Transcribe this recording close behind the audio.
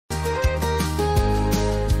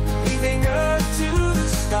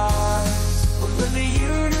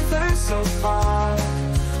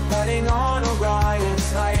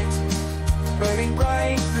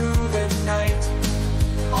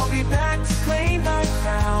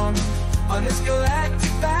On this galactic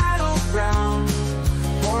battleground,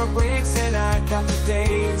 war breaks and I count the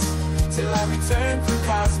days till I return through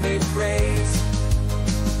cosmic rays.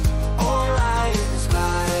 Orion's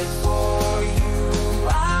light for you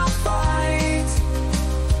I'll fight,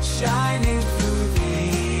 shining through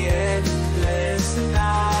the endless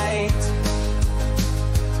night,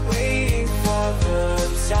 waiting for the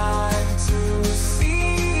time to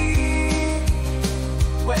see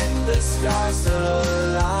when the stars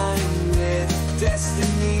align with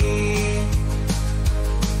destiny.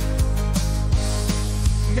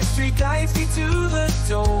 Mystery guides me to the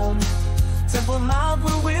dome, Temple Mount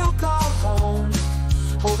where we'll call home.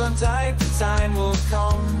 Hold on tight, the time will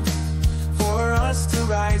come for us to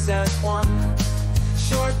rise as one.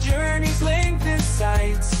 Short journeys, lengthen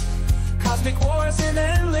sights, cosmic wars and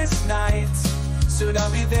endless nights. Soon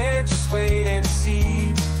I'll be there, just wait and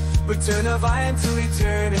see. Return of Orion to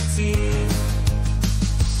eternity.